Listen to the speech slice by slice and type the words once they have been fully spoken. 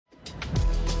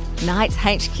Knights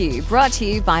HQ, brought to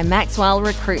you by Maxwell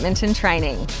Recruitment and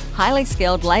Training. Highly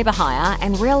skilled labour hire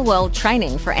and real-world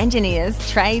training for engineers,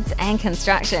 trades and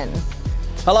construction.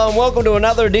 Hello and welcome to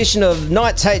another edition of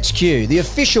Knights HQ, the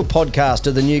official podcast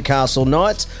of the Newcastle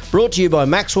Knights, brought to you by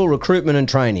Maxwell Recruitment and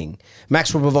Training.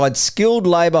 Maxwell provides skilled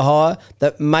labour hire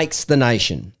that makes the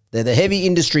nation. They're the heavy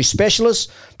industry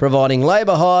specialists, providing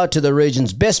labour hire to the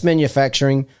region's best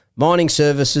manufacturing, mining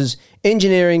services,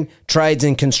 engineering, trades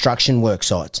and construction work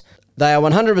sites. They are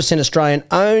 100% Australian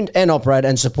owned and operated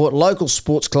and support local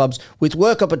sports clubs with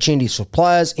work opportunities for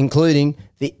players, including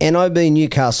the NIB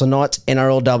Newcastle Knights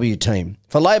NRLW team.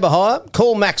 For labour hire,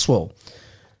 call Maxwell.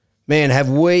 Man, have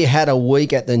we had a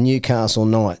week at the Newcastle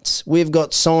Knights. We've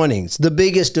got signings, the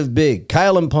biggest of big.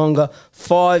 Kalen Ponga,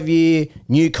 5-year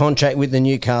new contract with the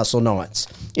Newcastle Knights.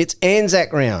 It's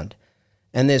Anzac round,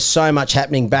 and there's so much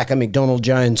happening back at McDonald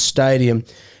Jones Stadium.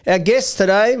 Our guest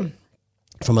today,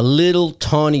 from a little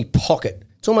tiny pocket.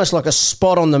 It's almost like a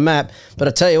spot on the map, but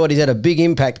I tell you what, he's had a big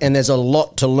impact and there's a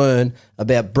lot to learn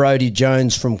about Brodie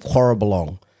Jones from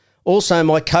Quorraballong. Also,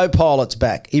 my co-pilot's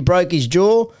back. He broke his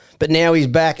jaw, but now he's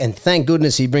back, and thank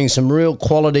goodness he brings some real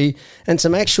quality and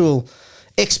some actual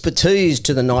expertise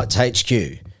to the Knights HQ.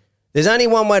 There's only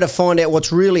one way to find out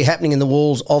what's really happening in the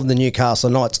walls of the Newcastle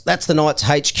Knights. That's the Knights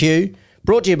HQ,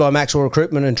 brought to you by Maxwell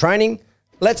Recruitment and Training.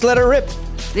 Let's let it rip.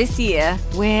 This year,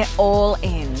 we're all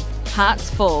in.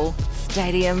 Hearts full,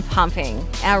 stadium pumping.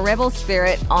 Our Rebel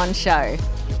Spirit on show.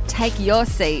 Take your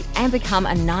seat and become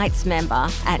a Knights member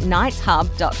at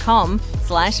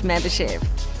knightshub.com/membership.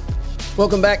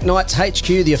 Welcome back, Knights HQ,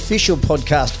 the official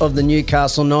podcast of the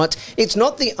Newcastle Knights. It's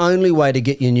not the only way to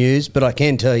get your news, but I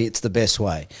can tell you it's the best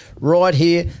way. Right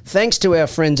here, thanks to our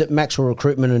friends at Maxwell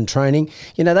Recruitment and Training.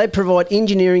 You know, they provide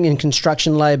engineering and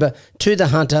construction labour to the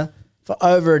hunter for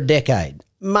over a decade.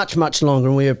 Much, much longer,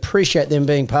 and we appreciate them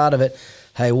being part of it.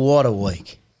 Hey, what a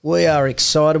week. We are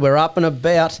excited. We're up and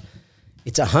about.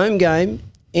 It's a home game,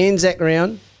 Anzac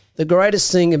round. The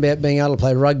greatest thing about being able to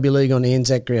play rugby league on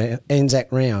Anzac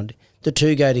round, the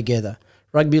two go together.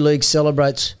 Rugby league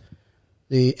celebrates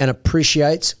and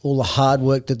appreciates all the hard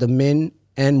work that the men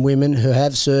and women who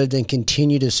have served and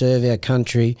continue to serve our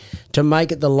country to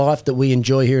make it the life that we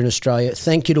enjoy here in Australia.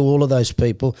 Thank you to all of those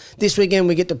people. This weekend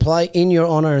we get to play in your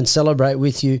honour and celebrate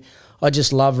with you. I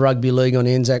just love rugby league on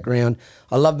Anzac round.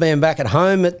 I love being back at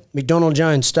home at McDonald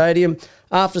Jones Stadium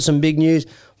after some big news.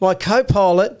 My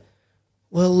co-pilot,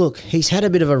 well, look, he's had a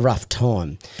bit of a rough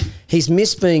time. He's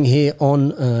missed being here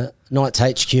on Knights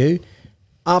HQ.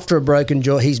 After a broken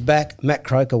jaw, he's back. Matt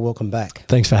Croker, welcome back.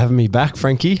 Thanks for having me back,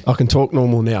 Frankie. I can talk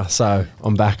normal now, so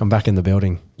I'm back. I'm back in the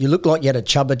building. You look like you had a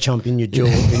chubba chump in your jaw,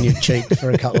 in your cheek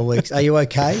for a couple of weeks. Are you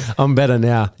okay? I'm better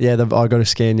now. Yeah, I got a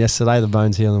scan yesterday. The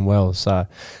bone's healing well. So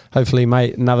hopefully,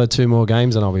 mate, another 2 more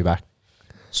games and I'll be back.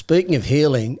 Speaking of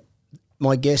healing,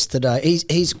 my guest today,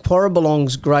 he's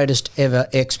Quorraballong's greatest ever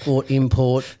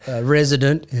export-import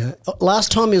resident. Yeah.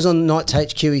 Last time he was on Knights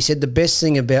HQ, he said the best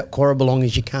thing about Quorraballong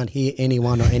is you can't hear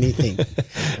anyone or anything.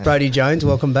 Brodie Jones,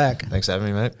 welcome back. Thanks for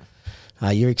having me, mate.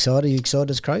 Are you excited? Are you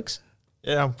excited as Croaks?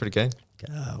 Yeah, I'm pretty keen.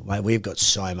 Mate, we've got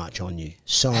so much on you.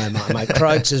 So much, mate.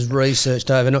 Croaks has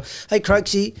researched overnight. Hey,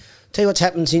 Croaksy, tell you what's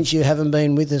happened since you haven't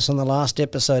been with us on the last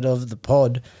episode of the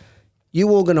pod. You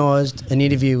organised an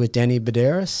interview with Danny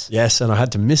Buderus. Yes, and I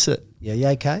had to miss it. Yeah, you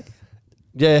okay?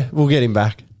 Yeah, we'll get him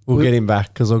back. We'll get him back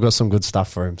because I've got some good stuff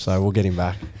for him, so we'll get him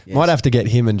back. Yes. Might have to get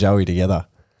him and Joey together.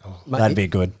 Mate, that'd be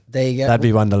good. There you go. That'd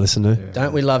be one to listen to. Yeah.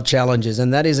 Don't we love challenges?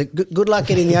 And that is a good luck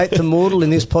getting the 8th Immortal in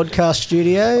this podcast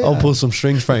studio. I'll pull some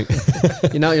strings, Frank.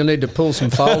 You know you'll need to pull some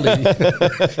folding.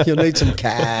 You'll need some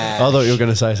cash. I thought you were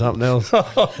going to say something else.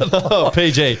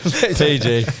 PG.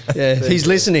 Yeah, he's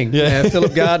listening. Yeah,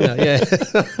 Philip Gardner. Yeah.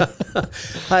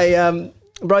 Hey,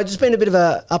 bro, it's been a bit of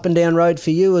a up and down road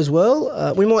for you as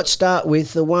well. We might start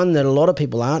with the one that a lot of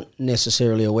people aren't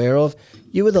necessarily aware of.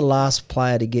 You were the last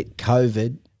player to get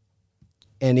COVID,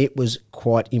 and it was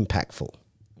quite impactful.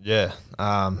 Yeah,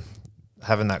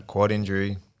 having that quad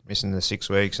injury, missing the 6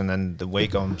 weeks, and then the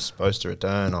week I'm supposed to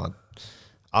return.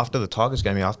 After the Tigers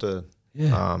game, after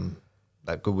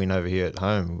that good win over here at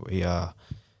home, I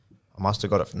must have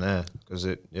got it from there because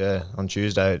on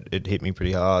Tuesday it hit me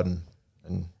pretty hard and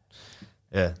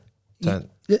had an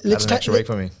extra week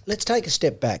for me. Let's take a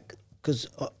step back because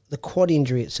the quad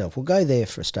injury itself, we'll go there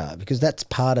for a start because that's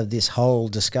part of this whole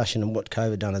discussion and what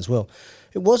COVID done as well.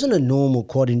 It wasn't a normal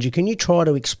quad injury. Can you try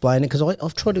to explain it? Because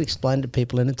I've tried to explain it to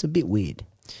people and it's a bit weird.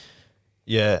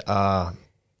 Yeah, I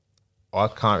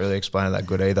can't really explain it that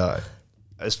good either.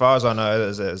 As far as I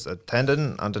know, there's a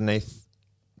tendon underneath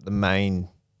the main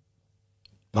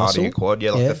part of your quad,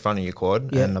 like the front of your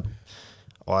quad. Yeah. And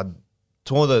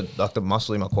tore the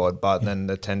muscle in my quad, but then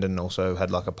the tendon also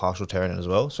had like a partial tear in it as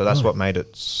well. So that's what made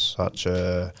it such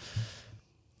a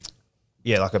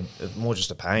more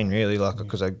just a pain really, like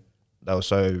because they were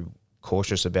so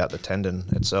cautious about the tendon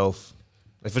itself.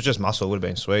 If it was just muscle, it would have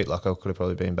been sweet. Like I could have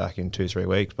probably been back in 2-3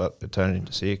 weeks, but it turned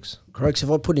into 6. Croaks, if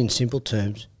I put in simple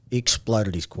terms, he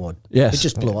exploded his quad. Yes. It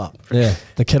just blew up. Yeah,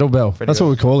 the kettlebell. That's what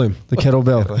we call him. The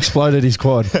kettlebell exploded his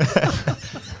quad.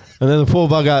 And then the poor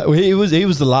bugger, he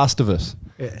was the last of us.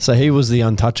 Yeah. So he was the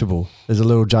untouchable. There's a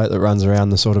little joke that runs around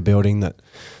the sort of building that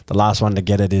the last one to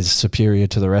get it is superior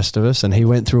to the rest of us. And he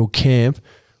went through a camp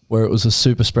where it was a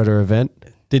super spreader event,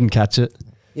 didn't catch it.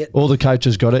 Yep. All the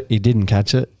coaches got it, he didn't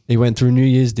catch it. He went through New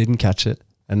Year's, didn't catch it.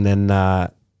 And then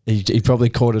he probably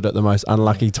caught it at the most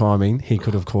unlucky timing he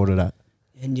could have caught it at.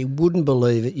 And you wouldn't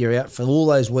believe it. You're out for all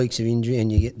those weeks of injury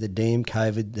and you get the damn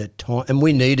COVID, the time. And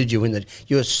we needed you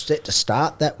you were set to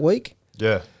start that week.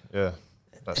 Yeah.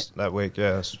 That's that week,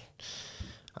 yeah.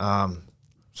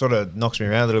 Sort of knocks me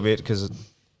around a little bit because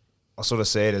I sort of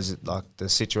see it as like the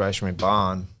situation with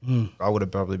Barn. I would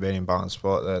have probably been in Barn's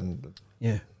spot then.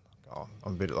 Yeah.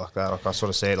 I'm a bit like that. Like I sort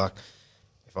of see it like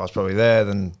if I was probably there,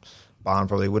 then Barn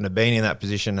probably wouldn't have been in that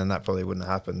position and that probably wouldn't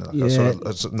have happened. Like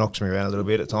it knocks me around a little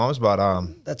bit at times, but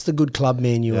that's the good club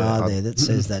man you are there that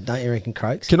says that, don't you reckon,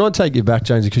 Croaks? Can I take you back,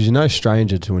 Jonesy, because you're no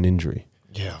stranger to an injury.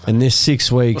 Yeah. And this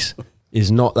 6 weeks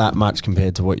is not that much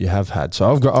compared to what you have had.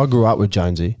 So I grew up with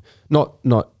Jonesy, not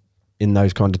in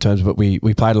those kind of terms, but we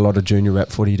played a lot of junior rep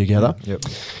footy together. Yep.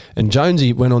 And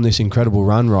Jonesy went on this incredible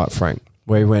run, right, Frank,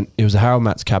 where he was a Harold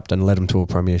Matts captain, led him to a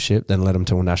premiership, then led him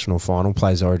to a national final,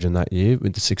 plays Origin that year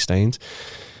with the 16s.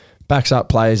 Backs up,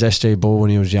 plays SG Ball when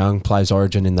he was young, plays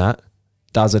Origin in that.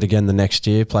 Does it again the next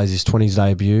year, plays his 20s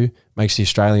debut, makes the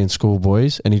Australian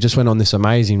schoolboys, and he just went on this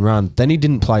amazing run. Then he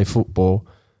didn't play football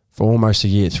for almost a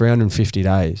year, 350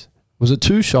 days. Was it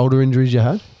 2 shoulder injuries you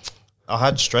had? I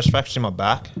had stress fractures in my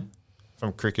back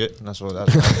from cricket. And that's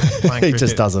playing He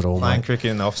just does it all, playing mate.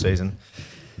 cricket in the off season.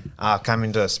 Came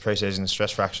into pre-season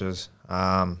stress fractures,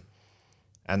 and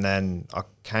then I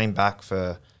came back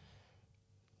I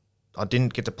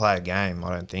didn't get to play a game,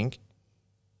 I don't think,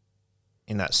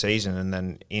 in that season. And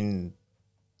then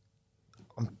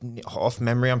off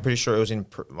memory, I'm pretty sure it was in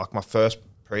like my first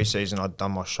pre-season. I'd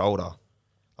done my shoulder,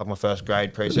 like my first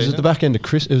grade pre-season. It was at the back end of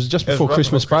Christmas. It was just before right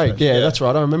Christmas before break. Christmas, Yeah, yeah. that's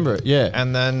right. I remember it. Yeah.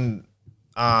 And then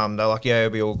they're like, yeah,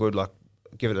 it'll be all good. Like,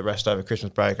 give it the rest over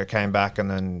Christmas break. I came back, and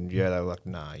then they were like,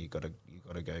 nah, you gotta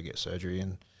go get surgery.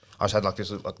 And I just had like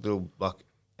this like little like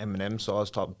M&M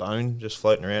size type bone just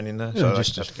floating around in there. So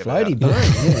just I a just floaty bone,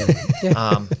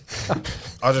 yeah.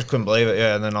 I just couldn't believe it.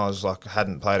 Yeah, and then I was like,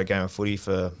 hadn't played a game of footy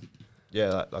for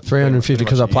like 350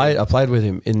 because pretty much a year. I played with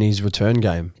him in his return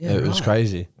game. Yeah, It was right.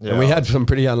 crazy. Yeah. And we had some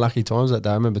pretty unlucky times that day.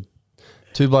 I remember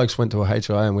 2 blokes went to a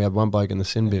HIA and we had 1 bloke in the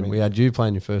sin bin. We had you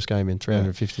playing your first game in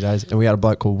 350 days and we had a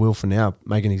bloke called Will Finau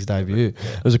making his debut.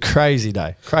 It was a crazy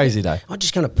day. Crazy day. I'm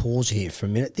just going to pause here for a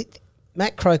minute.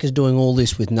 Matt Croker's doing all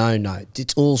this with no notes.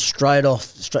 It's all straight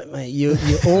off. Mate, you're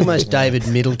almost David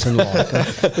Middleton-like.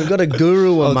 We've got a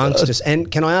guru amongst us. And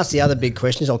can I ask the other big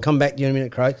questions? I'll come back to you in a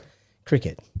minute, Croak.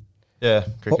 Cricket. Yeah,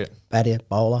 cricket. What, batter,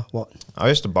 bowler, what? I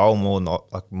used to bowl more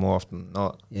often than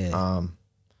not. Yeah.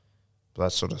 But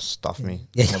that sort of stuffed me.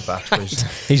 Yeah. My back was.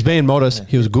 He's being modest.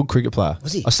 He was a good cricket player.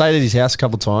 Was he? I stayed at his house a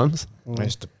couple of times I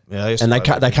used to and they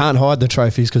play can't hide the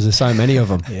trophies because there's so many of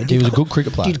them. He was a good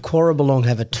cricket player. Did Quarabelong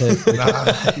have a turf? No.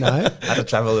 I had to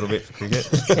travel a little bit for cricket.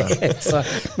 So.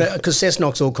 Because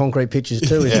Cessnock's all concrete pitches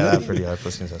too, isn't Yeah, it? they're pretty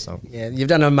hopeless since that song. Yeah, you've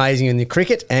done amazing in the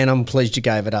cricket, and I'm pleased you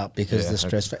gave it up because Yeah, the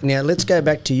stress. Now let's go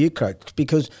back to you, Croak,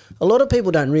 because a lot of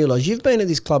people don't realise you've been at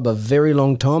this club a very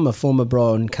long time. A former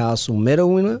Brian Castle medal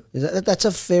winner. That's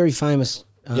a very famous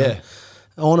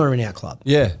honour in our club.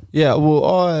 Yeah.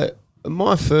 Well,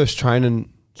 my first training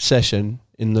session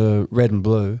in the red and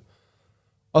blue,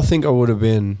 I think I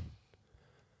probably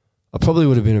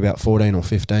would have been about 14 or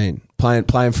 15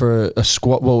 playing for a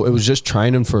squad. Well, it was just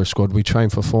training for a squad. We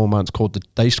trained for 4 months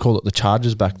they used to call it the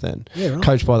Chargers back then. Yeah, right.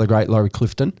 Coached by the great Laurie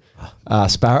Clifton,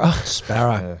 Sparrow.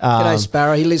 Sparrow. G'day,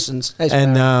 Sparrow. He listens. Hey, Sparrow.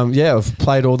 And I've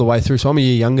played all the way through. So I'm a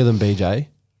year younger than BJ,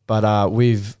 but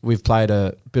we've played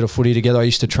a bit of footy together. I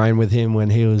used to train with him when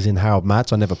he was in Harold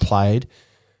Matts. I never played.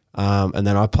 And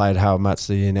then I played Harold Matts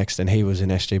the year next and he was in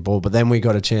SG Ball. But then we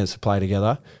got a chance to play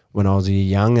together when I was a year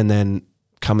young and then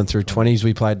coming through 20s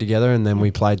we played together, and then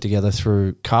we played together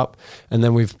through Cup, and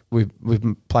then we've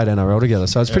played NRL together.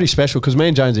 So it's pretty special because me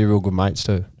and Jonesy are real good mates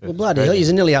too. Well, bloody hell,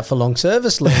 you're nearly up for long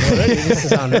service leave already. This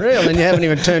is unreal, and you haven't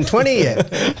even turned 20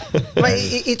 yet.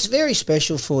 Mate, it's very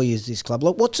special for you as this club.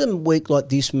 Like, what's a week like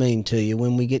this mean to you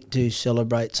when we get to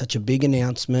celebrate such a big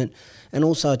announcement and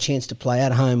also a chance to play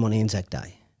at home on Anzac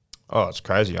Day? Oh, it's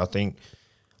crazy. I think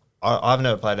I've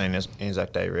never played an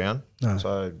Anzac Day round,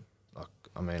 so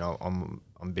I mean,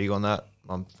 I'm big on that.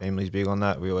 My family's big on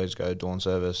that. We always go dawn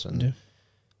service, and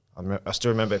I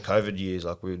still remember COVID years.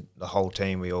 Like the whole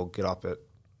team, we all get up at,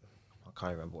 I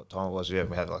can't remember what time it was. Yeah,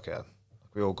 we had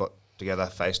we all got together,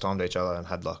 FaceTimed each other, and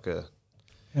had like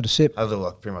Had a sip. had a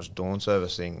little pretty much dawn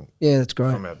service thing. Yeah, that's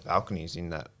great. From our balconies in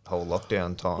that whole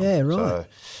lockdown time. Yeah, right.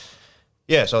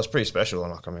 So, so it's pretty special,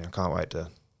 and I can't wait to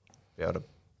be able to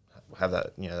have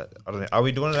that. I don't know. Are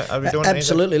we doing it?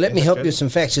 Absolutely. Let me help you with some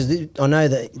facts. 'Cause I know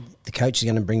that the coach is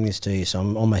going to bring this to you, so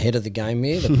I'm ahead of the game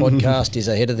here. The podcast is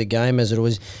ahead of the game, as it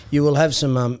always. You will have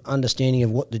some understanding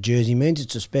of what the jersey means.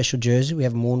 It's a special jersey. We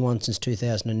haven't worn one since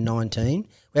 2019.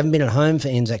 We haven't been at home for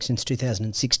Anzac since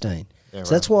 2016. Yeah,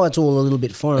 so that's why it's all a little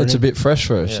bit foreign. It's a bit fresh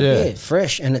for us, yeah.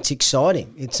 Fresh, and it's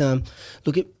exciting. It's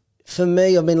for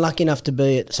me, I've been lucky enough to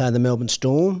be at, say, the Melbourne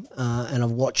Storm, and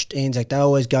I've watched Anzac. They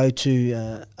always go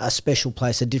to a special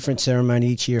place, a different ceremony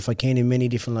each year, if I can, in many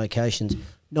different locations.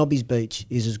 Nobby's Beach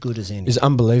is as good as any. It's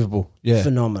unbelievable, yeah.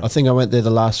 Phenomenal. I think I went there the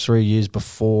last 3 years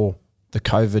before the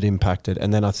COVID impacted,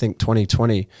 and then I think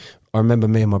 2020, I remember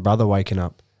me and my brother waking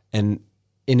up, and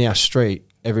in our street,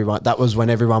 that was when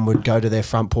everyone would go to their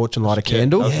front porch and light a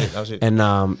candle. That was it. And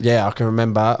I can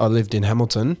remember I lived in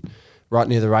Hamilton, right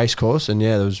near the race course, and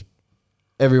there was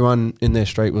everyone in their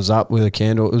street was up with a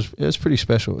candle. It was pretty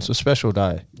special. It's a special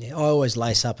day. Yeah, I always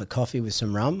lace up a coffee with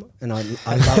some rum, and I love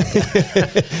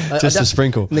that. Just a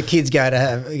sprinkle. And the kids go, I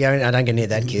don't get near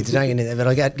that, kids. I don't get near that, but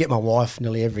I get my wife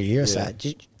nearly every year. I say,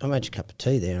 I made you a cup of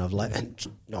tea there, and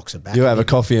knocks it back. You have a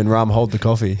coffee and rum, hold the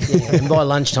coffee. Yeah, and by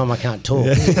lunchtime I can't talk.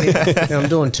 I'm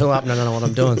doing two up and I don't know what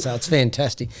I'm doing, so it's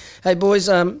fantastic. Hey, boys,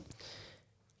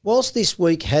 whilst this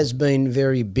week has been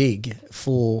very big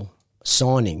for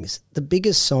signings, the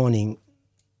biggest signing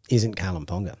isn't Kalyn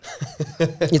Ponga.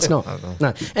 It's not.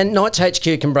 No. And Knights HQ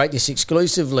can break this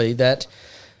exclusively that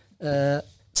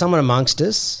someone amongst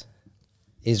us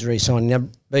is re-signing. Now,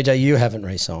 BJ, you haven't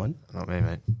re-signed. Not me,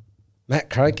 mate. Matt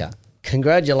Croker,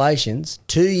 congratulations.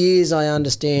 2 years, I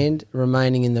understand,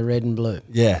 remaining in the red and blue.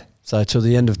 Yeah. So till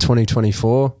the end of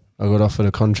 2024, I got offered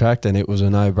a contract, and it was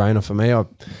a no-brainer for me. I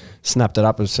snapped it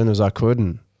up as soon as I could,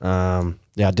 and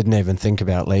I didn't even think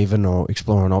about leaving or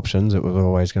exploring options. It was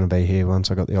always going to be here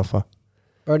once I got the offer.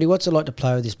 Brody, what's it like to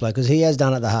play with this bloke? Because he has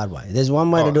done it the hard way. There's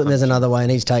one way to do it and there's another way,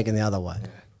 and he's taken the other way.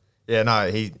 Yeah, no,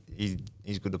 he's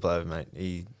good to play with,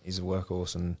 mate. He's a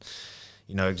workhorse, and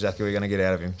you know exactly what you're going to get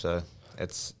out of him. So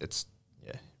it's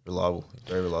reliable,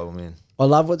 very reliable man. I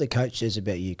love what the coach says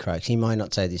about you, Croaks. He may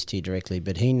not say this to you directly,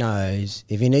 but he knows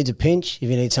if he needs a pinch, if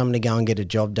you need someone to go and get a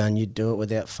job done, you do it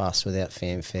without fuss, without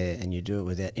fanfare, and you do it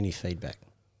without any feedback.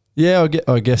 Yeah,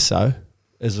 I guess so.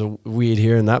 There's a weird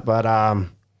hearing that, but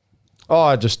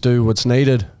I just do what's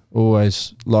needed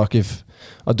always. Like if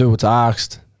I do what's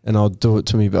asked, and I'll do it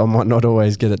to me, but I might not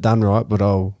always get it done right, but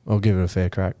I'll give it a fair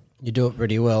crack. You do it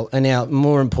pretty well. And now,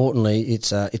 more importantly,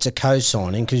 it's a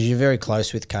co-signing because you're very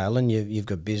close with Kalyn. You've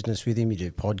got business with him. You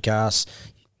do podcasts.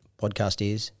 Podcast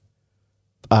is?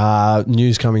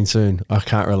 News coming soon. I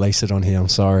can't release it on here. I'm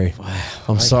sorry. Wow.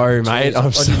 I'm sorry, mate.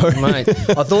 I'm sorry. Mate.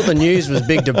 I thought the news was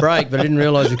big to break, but I didn't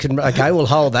realise we couldn't. Okay, we'll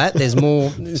hold that. There's more.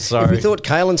 Sorry. We thought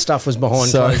Kalyn stuff was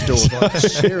behind closed doors. Like,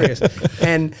 serious.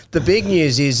 And the big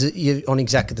news is that you're on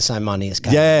exactly the same money as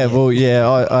Kalyn.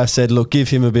 Yeah, I said, look, give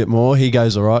him a bit more. He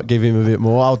goes, all right, give him a bit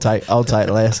more. I'll take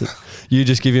less. You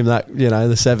just give him that,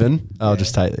 the 7. I'll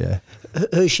just take it, yeah.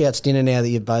 Who shouts dinner now that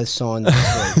you've both signed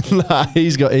this week? Nah,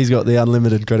 he's got the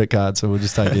unlimited credit card, so we'll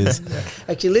just take his.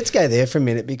 Actually, let's go there for a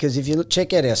minute because if you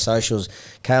check out our socials,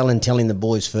 Kalyn telling the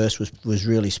boys first was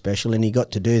really special, and he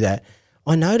got to do that.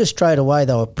 I noticed straight away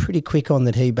they were pretty quick on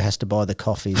that he has to buy the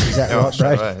coffees. Is that right, bro?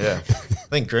 Right, yeah. I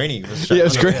think Greeny was straight it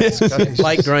was Greeny.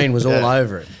 Blake Green was all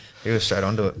over it. He was straight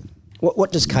onto it.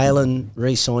 What does Kalyn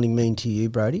re-signing mean to you,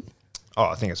 Brody? Oh,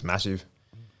 I think it's massive.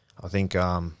 I think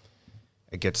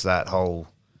it gets that whole,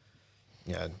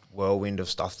 whirlwind of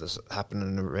stuff that's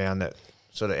happening around that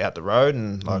sort of out the road.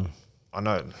 And like, I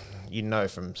know,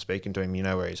 from speaking to him,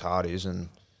 where his heart is. And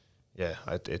Yeah,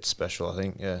 it's special. I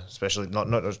think. Yeah, especially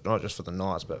not just for the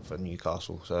Knights, but for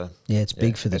Newcastle. So yeah, it's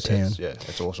big for the town.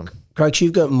 It's awesome. Croaks,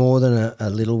 you've got more than a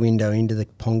little window into the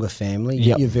Ponga family.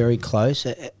 Yep. You're very close.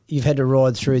 You've had to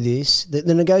ride through this.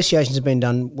 The negotiations have been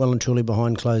done well and truly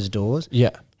behind closed doors.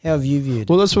 Yeah. How have you viewed it?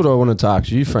 Well, that's what I wanted to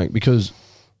ask you, Frank, because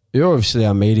you're obviously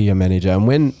our media manager, and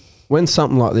when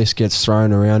something like this gets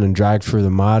thrown around and dragged through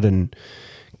the mud and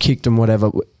kicked and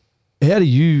whatever, how do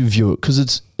you view it?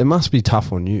 Because it must be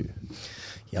tough on you.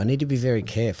 Yeah, I need to be very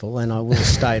careful, and I will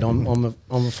state I'm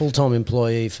a full-time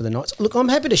employee for the Knights. Look, I'm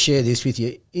happy to share this with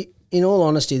you. In all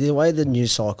honesty, the way the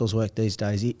news cycles work these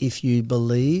days, if you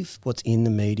believe what's in the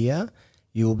media,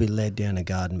 you will be led down a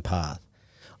garden path.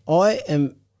 I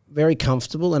am very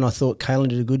comfortable, and I thought Kalen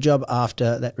did a good job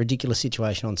after that ridiculous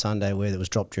situation on Sunday where it was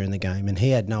dropped during the game, and he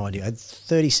had no idea. I had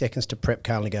 30 seconds to prep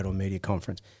Kalen to go to a media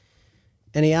conference.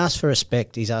 And he asked for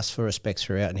respect. He's asked for respect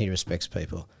throughout, and he respects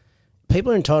people.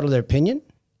 People are entitled to their opinion,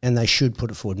 and they should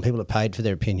put it forward, and people are paid for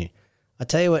their opinion. I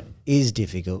tell you what is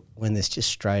difficult when there's just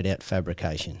straight out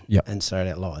fabrication and straight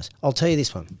out lies. I'll tell you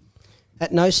this one.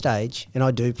 At no stage, and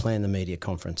I do plan the media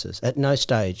conferences, at no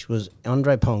stage was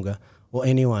Andre Ponga or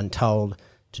anyone told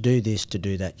to do this, to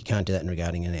do that. You can't do that in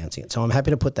regarding announcing it. So I'm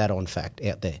happy to put that on fact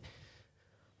out there.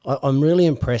 I'm really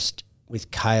impressed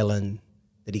with Kalen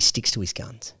that he sticks to his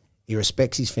guns. He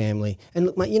respects his family. And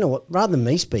look, mate, you know what? Rather than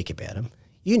me speak about him,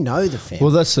 you know the family.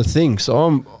 Well, that's the thing.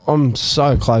 So I'm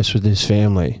so close with this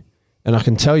family, and I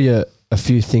can tell you a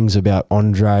few things about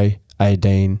Andre,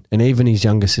 Aideen, and even his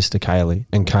younger sister Kaylee,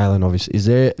 and Kalen obviously. Is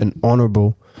there an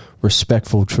honourable,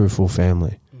 respectful, truthful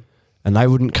family? And they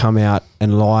wouldn't come out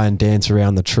and lie and dance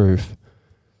around the truth,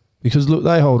 because look,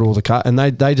 they hold all the cards, and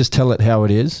they just tell it how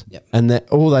it is. Yep. And that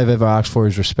all they've ever asked for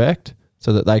is respect,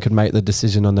 so that they could make the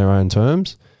decision on their own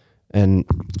terms. And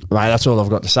mate, that's all I've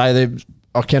got to say.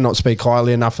 I cannot speak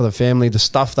highly enough of the family. The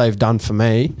stuff they've done for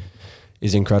me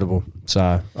is incredible.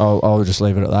 So I'll just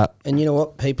leave it at that. And you know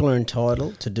what? People are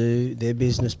entitled to do their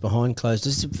business behind closed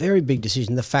doors. It's a very big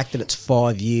decision. The fact that it's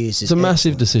 5 years is It's a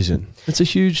massive decision. It's a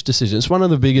huge decision. It's one of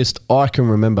the biggest I can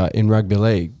remember in rugby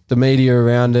league. The media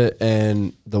around it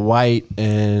and the weight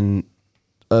and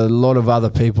a lot of other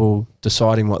people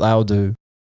deciding what they'll do.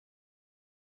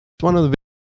 It's one of the biggest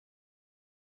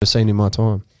I've seen in my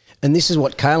time. And this is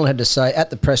what Kalen had to say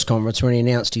at the press conference when he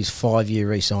announced his 5-year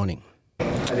re-signing.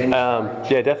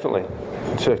 Yeah, definitely.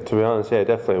 To be honest, yeah, it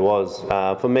definitely was.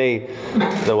 For me,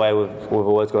 the way we've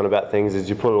always gone about things is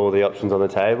you put all the options on the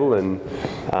table, and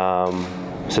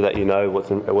so that you know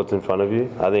what's in front of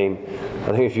you. I think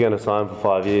if you're going to sign for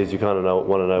 5 years, you kind of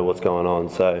want to know what's going on.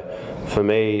 So for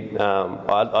me,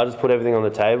 I just put everything on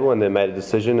the table and then made a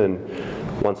decision.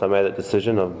 And once I made that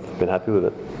decision, I've been happy with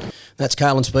it. That's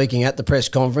Kalen speaking at the press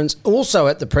conference. Also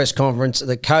at the press conference,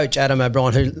 the coach, Adam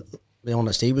O'Brien, who, to be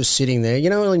honest, he was sitting there. You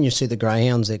know when you see the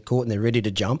greyhounds, they're caught and they're ready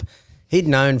to jump? He'd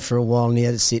known for a while and he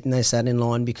had to sit, and they sat in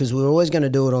line because we were always going to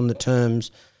do it on the terms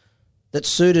that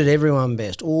suited everyone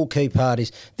best, all key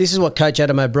parties. This is what Coach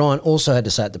Adam O'Brien also had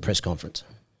to say at the press conference.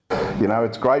 You know,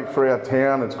 it's great for our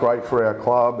town, it's great for our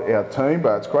club, our team,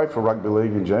 but it's great for rugby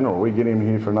league in general. We get him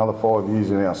here for another 5 years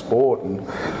in our sport, and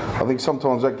I think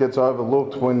sometimes that gets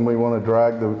overlooked when we want to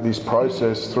drag this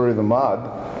process through the mud.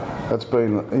 That's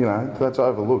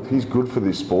overlooked. He's good for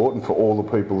this sport and for all the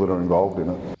people that are involved in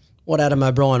it. What Adam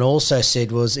O'Brien also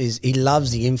said is he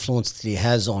loves the influence that he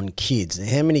has on kids.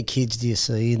 How many kids do you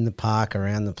see in the park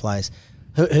around the place?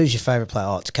 Who's your favourite player?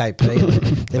 Oh, it's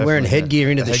KP. They're wearing headgear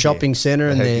into the shopping centre,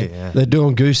 and they're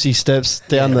doing goosey steps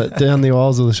down the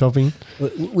aisles of the shopping.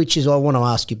 Which is, I want to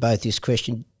ask you both this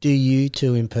question: do you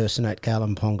two impersonate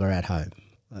Kalen Ponga at home?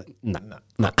 No.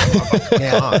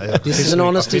 This is an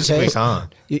honesty test. We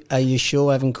can't. Are you sure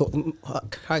I haven't caught? A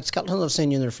couple of times I've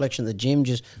seen you in the reflection of the gym.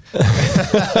 Just is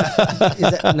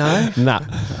that no?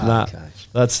 Nah. Okay.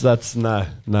 That's no,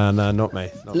 not me.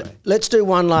 Let's do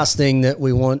one last thing that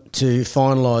we want to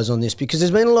finalise on this, because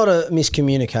there's been a lot of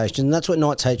miscommunication, and that's what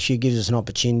Knights HQ gives us an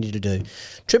opportunity to do.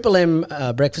 Triple M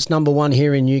breakfast number one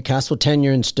here in Newcastle,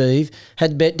 Tanya and Steve,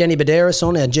 had Danny Baderas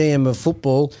on, our GM of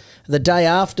football, the day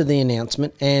after the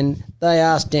announcement, and they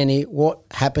asked Danny what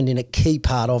happened in a key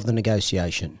part of the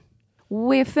negotiation.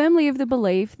 We're firmly of the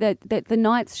belief that the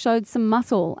Knights showed some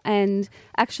muscle and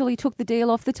actually took the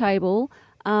deal off the table.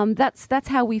 That's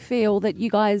how we feel that you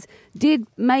guys did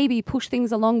maybe push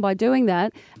things along by doing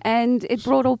that, and it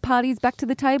brought all parties back to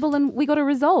the table and we got a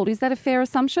result. Is that a fair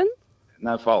assumption?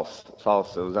 No, false.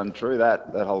 It was untrue.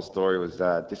 That whole story was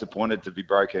disappointed to be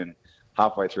broken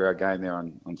halfway through our game there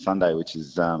on Sunday, which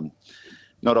is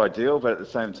not ideal, but at the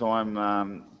same time,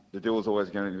 the deal was always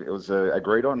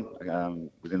agreed on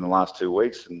within the last 2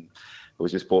 weeks, and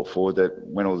was just brought forward that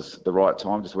when it was the right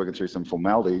time, just working through some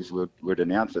formalities, we'd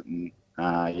announce it, and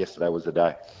yesterday was the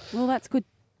day. Well, that's good.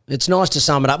 It's nice to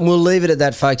sum it up, and we'll leave it at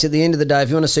that, folks. At the end of the day, if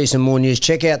you want to see some more news,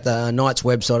 check out the Knights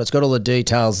website. It's got all the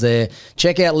details there.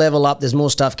 Check out Level Up. There's more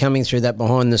stuff coming through that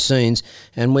behind the scenes,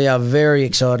 and we are very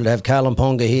excited to have Kalen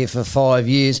Ponga here for 5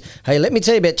 years. Hey, let me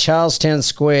tell you about Charlestown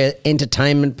Square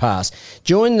Entertainment Pass.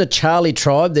 Join the Charlie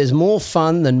tribe. There's more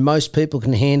fun than most people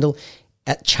can handle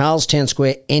at Charlestown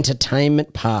Square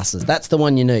Entertainment Passes. That's the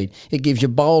one you need. It gives you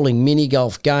bowling, mini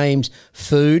golf, games,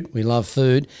 food. We love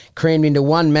food. Crammed into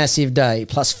one massive day,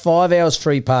 plus 5 hours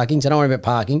free parking. So don't worry about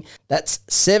parking. That's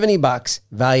 $70,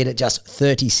 valued at just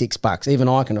 $36. Even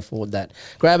I can afford that.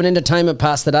 Grab an entertainment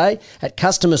pass today at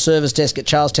customer service desk at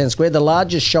Charlestown Square, the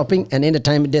largest shopping and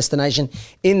entertainment destination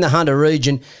in the Hunter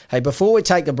region. Hey, before we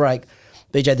take a break,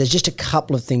 BJ, there's just a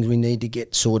couple of things we need to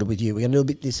get sorted with you. We're going to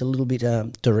do this a little bit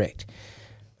direct.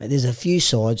 There's a few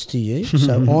sides to you,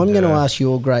 so I'm going to ask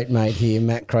your great mate here,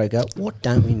 Matt Croker, what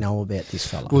don't we know about this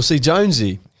fella? Well, see,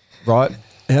 Jonesy, right?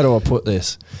 How do I put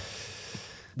this?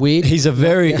 Weird. He's a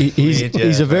very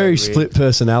he's a very split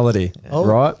personality,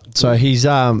 right? So he's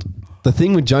the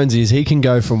thing with Jonesy is he can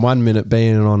go from 1 minute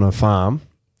being on a farm.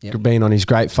 Yep. Being on his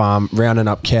great farm, rounding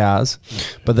up cows.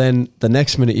 But then the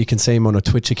next minute you can see him on a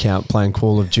Twitch account playing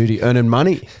Call of Duty, earning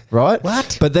money, right?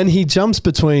 What? But then he jumps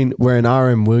between wearing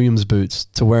RM Williams boots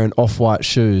to wearing off-white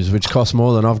shoes, which cost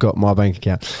more than I've got in my bank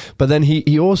account. But then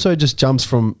he also just jumps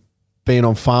from being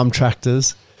on farm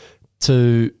tractors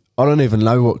to, I don't even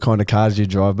know what kind of cars you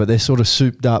drive, but they're sort of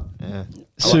souped up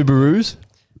Subarus.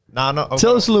 No.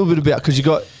 Tell us a little bit about, because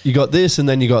you got this and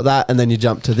then you got that and then you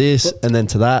jump to this and then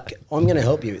to that. I'm going to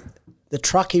help you. The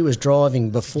truck he was driving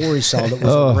before he sold it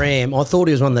was a Ram. I thought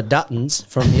he was one of the Duttons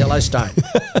from Yellowstone.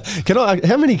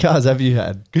 How many cars have you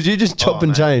had? Because you just chop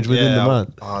and change within the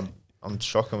month. I'm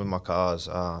shocking with my cars.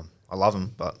 I love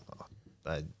them, but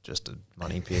they're just a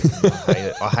money pit. I hate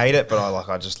it. I hate it, but I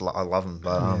love them.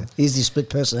 But Is the split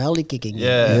personality kicking in?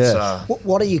 Yeah.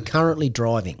 What are you currently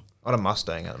driving? I'm a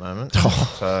Mustang at the moment.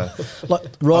 So like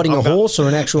riding a horse or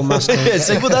an actual Mustang?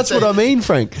 See, well, that's what I mean,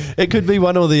 Frank. It could be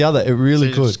one or the other. It really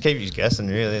could. Just keep you guessing,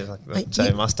 really. Like, say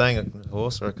a Mustang, a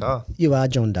horse, or a car. You are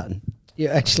John Dutton.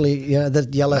 You're actually, the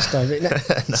Yellowstone. No.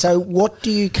 So, what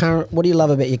do you love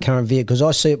about your current vehicle? Because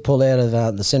I see it pull out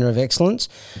of the Centre of Excellence,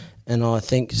 and I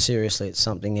think seriously, it's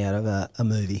something out of a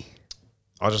movie.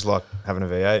 I just like having a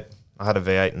V8. I had a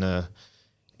V8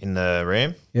 in the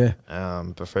Ram. Yeah.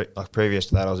 But previous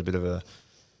to that, I was a bit of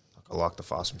I like the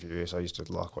Fast and Furious. I used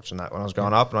to like watching that when I was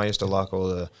growing up, and I used to like all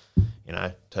the,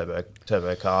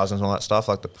 turbo cars and all that stuff,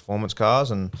 like the performance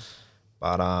cars.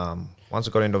 But once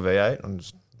I got into V8, I'm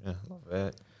just love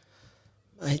V8.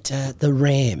 Mate, the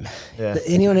Ram. Yeah.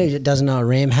 Anyone who doesn't know a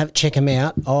Ram, check them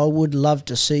out. I would love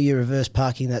to see you reverse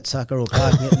parking that sucker or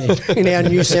parking it in our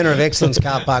new Centre of Excellence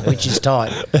car park, which is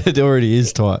tight. It already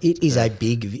is tight.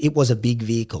 It was a big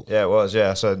vehicle. Yeah, it was.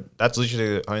 Yeah, so that's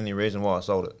literally the only reason why I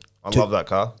sold it. I love that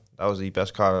car. That was the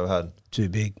best car I've ever had. Too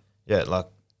big. Yeah,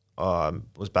 I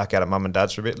was back out at Mum and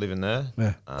Dad's for a bit, living there.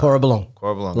 Yeah. Corribalong.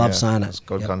 Love saying it. It's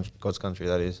God's country,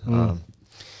 that is.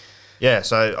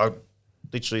 So I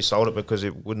literally sold it because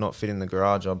it would not fit in the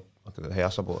garage. I look at the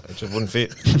house I bought. It just wouldn't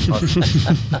fit.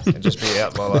 It'd just be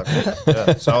out by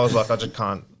So I was like, I just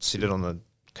can't sit it on the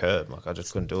curb. Like I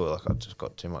just couldn't do it. Like I just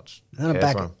got too much. I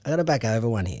got to back over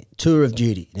one here. Tour of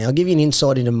Duty. Now I'll give you an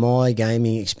insight into my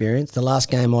gaming experience. The last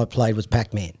game I played was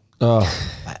Pac-Man. Oh,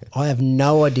 I have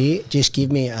no idea. Just give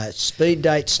me a speed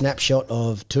date snapshot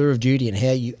of Tour of Duty and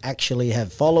how you actually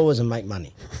have followers and make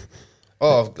money.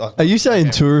 Are you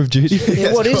saying Tour of Duty?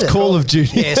 Yeah, what is it? Call of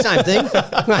Duty. Yeah, same thing.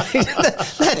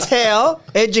 That's how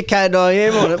educated I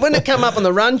am on it. When it come up on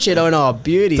the run sheet, I went, oh,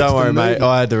 beauty. Don't worry, mate.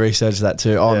 I had to research that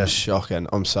too. I'm shocking.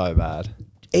 I'm so bad.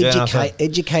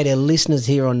 Educate our listeners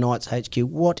here on Knights HQ.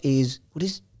 What is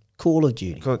Call of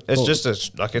Duty?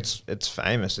 It's it's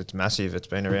famous. It's massive. It's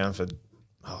been around for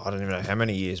I don't even know how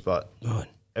many years, but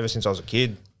ever since I was a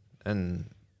kid. And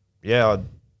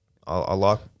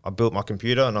I built my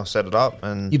computer and I set it up.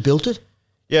 And you built it?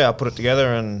 Yeah, I put it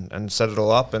together and set it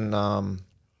all up. And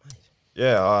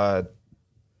I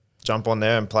jump on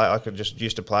there and play. I could just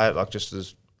used to play it like just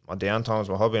as my downtime as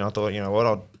my hobby. And I thought, you know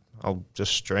what, I'll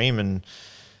just stream and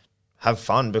have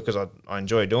fun because I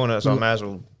enjoy doing it. So I may as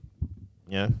well,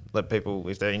 let people,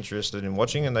 if they're interested in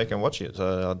watching, and they can watch it.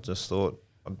 So I just thought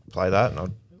I'd play that.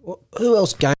 And who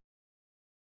else game?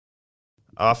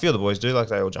 A few of the boys do. Like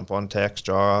they all jump on. Tex,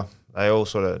 Jara, they all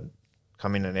sort of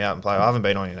come in and out and play. I haven't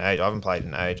been on in age. I haven't played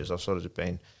in ages. I've sort of just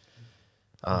been.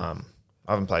 I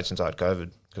I haven't played since I had COVID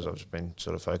because I've just been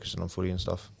sort of focusing on footy and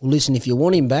stuff. Well, listen, if you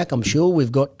want him back, I'm sure we've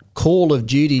got Call of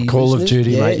Duty. Call of listeners.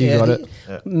 Duty, mate, you got it.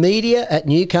 Yeah.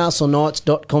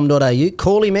 Media@newcastleknights.com.au.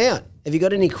 Call him out. Have you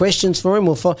got any questions for him?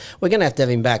 We're going to have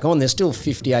him back on. There's still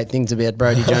 58 things about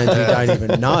Brodie Jones we don't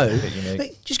even know.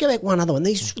 But just go back one other one.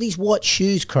 These white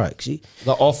shoes, Croaks. The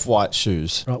off-white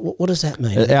shoes. Right, what does that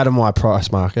mean? Out of my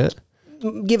price market.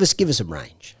 Give us a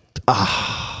range.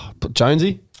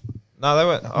 Jonesy? No, they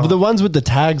weren't. The ones with the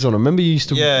tags on them. Remember you used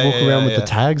to walk around with the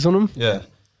tags on them? Yeah.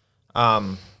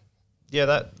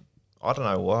 That I don't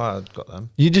know why I got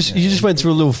them. You just went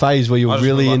through a little phase where you were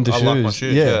really into shoes. I like my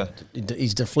shoes. Yeah.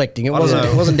 He's deflecting. It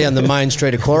wasn't down the main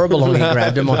street of Corribalong he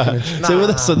grabbed him. See, well,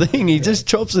 that's the thing. He just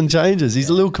chops and changes. He's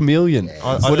a little chameleon.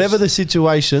 Whatever the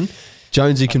situation,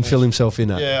 Jonesy can fill himself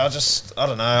in at. Yeah, I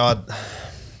don't know.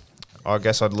 I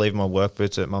guess I'd leave my work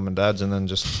boots at mum and dad's and then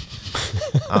just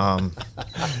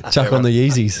chuck on the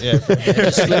Yeezys. Yeah,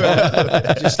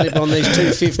 just slip on these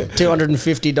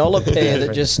 $250 pair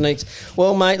that just sneaks.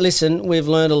 Well, mate, listen, we've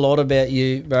learned a lot about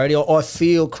you, Brodie. I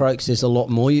feel, Croaks, there's a lot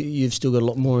more. You've still got a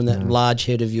lot more in that large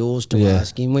head of yours to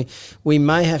ask him. We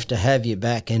may have to have you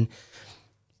back, and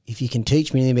if you can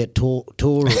teach me anything about tour or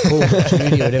Call of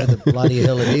Duty or whatever the bloody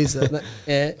hell it is.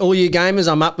 All you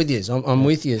gamers, I'm up with you. I'm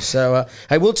with you. So,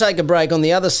 hey, we'll take a break. On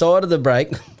the other side of the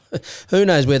break, who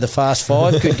knows where the Fast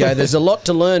Five could go. There's a lot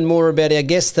to learn more about our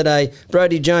guest today,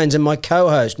 Brodie Jones, and my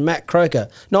co-host, Matt Croker.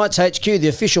 Knights HQ, the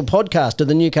official podcast of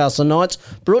the Newcastle Knights,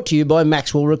 brought to you by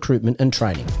Maxwell Recruitment and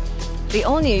Training. The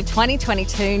all-new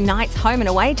 2022 Knights home and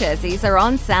away jerseys are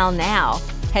on sale now.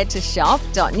 Head to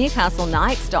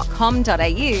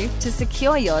shop.newcastleknights.com.au to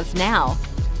secure yours now.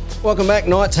 Welcome back,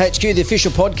 Knights HQ, the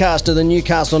official podcast of the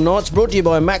Newcastle Knights, brought to you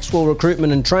by Maxwell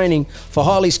Recruitment and Training for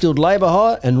highly skilled labour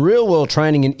hire and real-world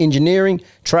training in engineering,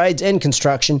 trades and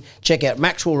construction. Check out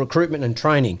Maxwell Recruitment and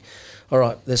Training. All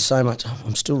right, there's so much.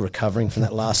 I'm still recovering from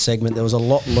that last segment. There was a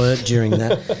lot learnt during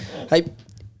that. Hey,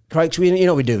 Croaks, you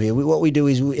know what we do here? What we do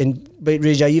is, and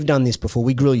Rizzo, you've done this before,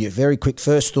 we grill you. Very quick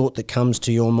first thought that comes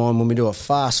to your mind when we do a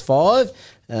Fast Five.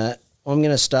 I'm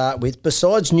going to start with,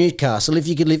 besides Newcastle, if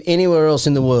you could live anywhere else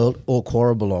in the world or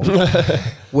Corribalong,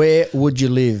 where would you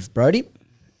live, Brodie?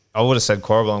 I would have said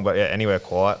Corribalong, but yeah, anywhere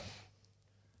quiet.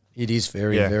 It is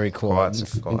very quiet.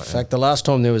 In fact, the last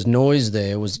time there was noise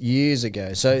there was years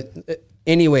ago. So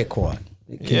anywhere quiet.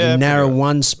 Can you narrow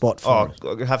one spot for it?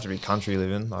 It'd have to be country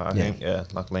living, I think. Yeah,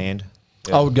 like land.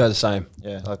 Yeah. I would go the same.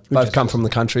 Yeah, both come from the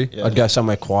country. Yeah. I'd go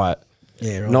somewhere quiet.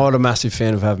 Yeah, right. Not a massive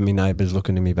fan of having my neighbours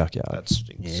looking in my backyard. That's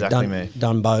exactly me.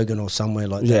 Dunbogan or somewhere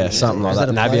like that. Yeah, something like that.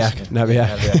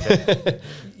 Nabiac.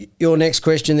 Your next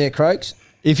question there, Croaks.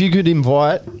 If you could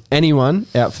invite anyone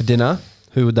out for dinner,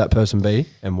 who would that person be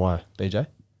and why, BJ?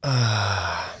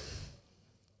 I'd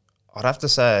have to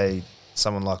say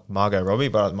someone like Margot Robbie,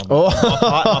 but my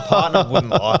partner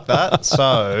wouldn't like that.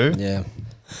 So yeah,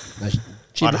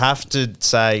 I'd have to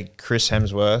say Chris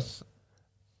Hemsworth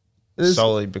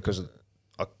solely because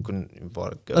I couldn't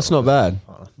invite a girl. That's not bad.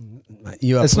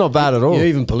 It's not bad at all. You're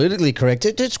even politically correct.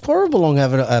 Does Corribalong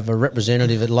have a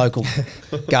representative at local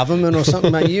government or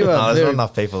something, mate? There's not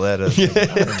enough people there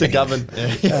to govern.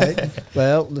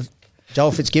 Well,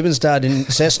 Joel Fitzgibbon starred in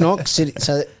Cessnock,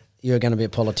 so you're going to be a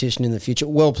politician in the future.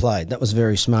 Well played. That was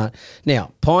very smart.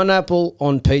 Now, pineapple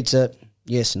on pizza,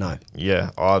 yes, no? Yeah,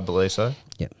 I believe so.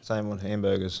 Yeah. Same on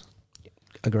hamburgers.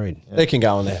 Agreed. Yeah. It can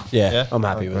go on there. Yeah, I'm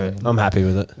happy with it. I'm happy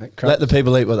with it. Let the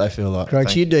people eat what they feel like.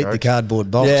 Croaks, you'd eat the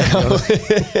cardboard box. Yeah.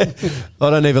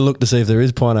 I don't even look to see if there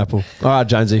is pineapple. All right,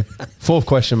 Jonesy. Fourth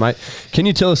question, mate. Can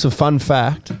you tell us a fun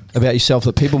fact about yourself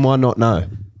that people might not know?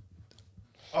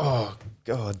 Oh,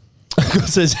 God.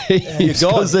 Because there's heaps.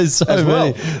 Because there's so many.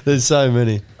 Well. There's so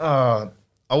many. I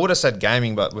would have said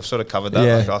gaming, but we've sort of covered that.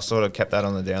 Yeah. Like I sort of kept that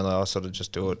on the down low. I sort of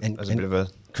just do it as a bit of a...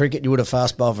 Cricket, you would have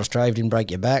fast bowled for Australia, didn't break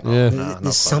your back. Yeah.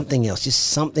 There's something else,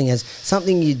 just something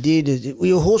you did. Were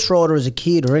you a horse rider as a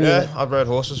kid or anything? Yeah, I rode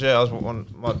horses. Yeah, I was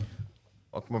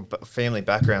my family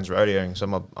background's rodeoing, so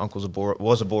my uncle's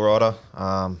was a bull rider.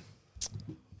 I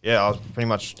was pretty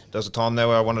much, there was a time there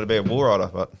where I wanted to be a bull rider,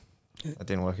 but that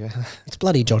didn't work out. It's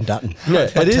bloody John Dutton. Yeah,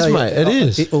 it is, mate. It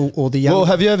is. Or the young. Well,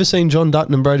 have you ever seen John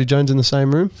Dutton and Brodie Jones in the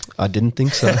same room? I didn't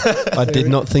think so. I did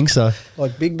not think so.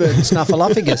 Like Big Bird and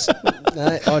Snuffleupagus.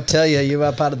 No, I tell you, you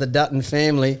are part of the Dutton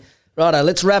family. Righto,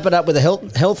 let's wrap it up with a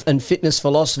health and fitness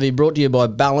philosophy brought to you by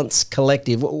Balance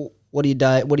Collective. What do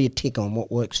you tick on?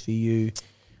 What works for you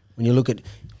when you look at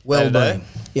well-being?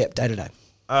 Yeah, day to day.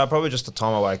 Probably just the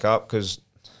time I wake up, because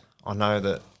I know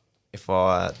that if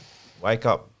I wake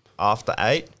up after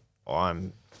 8,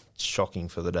 I'm shocking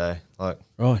for the day. Like,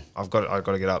 Right. I've got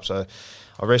to get up. So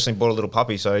I recently bought a little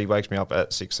puppy, so he wakes me up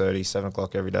at 6:30, 7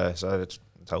 o'clock every day. So it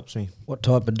helps me. What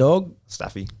type of dog?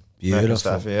 Staffy. Beautiful. American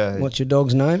Staffy, yeah. What's your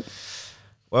dog's name?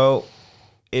 Well,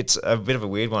 it's a bit of a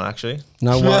weird one, actually.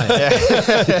 No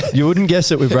way. You wouldn't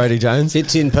guess it with Brady Jones.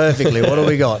 Fits in perfectly. What do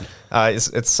we got? It's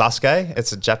Sasuke.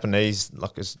 It's a Japanese,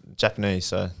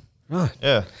 so Right.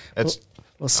 yeah. It's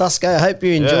Well, Sasuke, I hope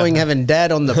you're enjoying having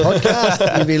Dad on the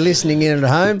podcast. You'll be listening in at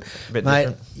home. Bit Mate,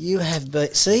 different. you have,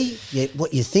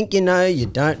 what you think you know, you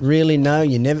don't really know.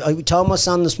 You never. I told my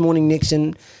son this morning,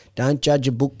 Nixon, don't judge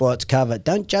a book by its cover.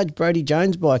 Don't judge Brady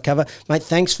Jones by a cover. Mate,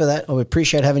 thanks for that. I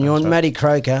appreciate having you on. Matty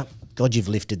Croker, God, you've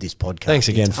lifted this podcast. Thanks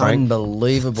again, It's Frank.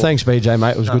 Unbelievable. Thanks, BJ,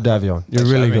 mate. It was good to have you on. You're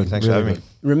really good. Thanks for Really having good. me.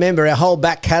 Remember, our whole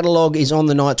back catalogue is on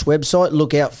the Knights website.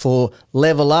 Look out for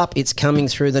Level Up. It's coming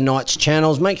through the Knights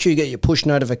channels. Make sure you get your push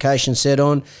notification set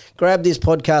on. Grab this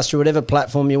podcast through whatever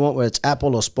platform you want, whether it's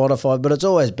Apple or Spotify, but it's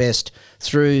always best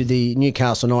through the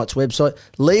Newcastle Knights website.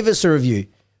 Leave us a review.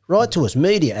 Write to us,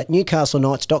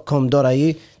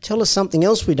 media@newcastleknights.com.au. Tell us something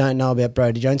else we don't know about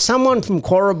Brady Jones. Someone from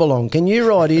Quarraballong, can you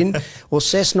write in? Or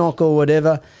Cessnock or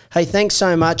whatever. Hey, thanks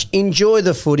so much. Enjoy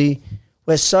the footy.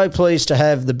 We're so pleased to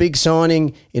have the big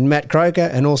signing in Matt Croker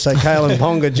and also Kalen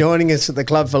Ponga joining us at the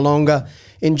club for longer.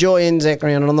 Enjoy Anzac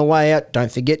Round, and on the way out,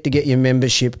 don't forget to get your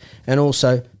membership. And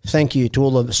also, thank you to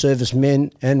all the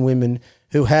servicemen and women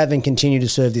who have and continue to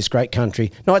serve this great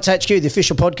country. Knights HQ, the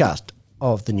official podcast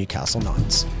of the Newcastle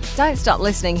Knights. Don't stop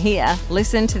listening here.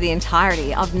 Listen to the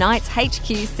entirety of Knights HQ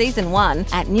Season 1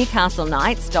 at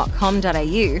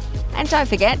newcastleknights.com.au. And don't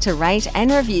forget to rate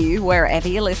and review wherever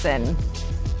you listen.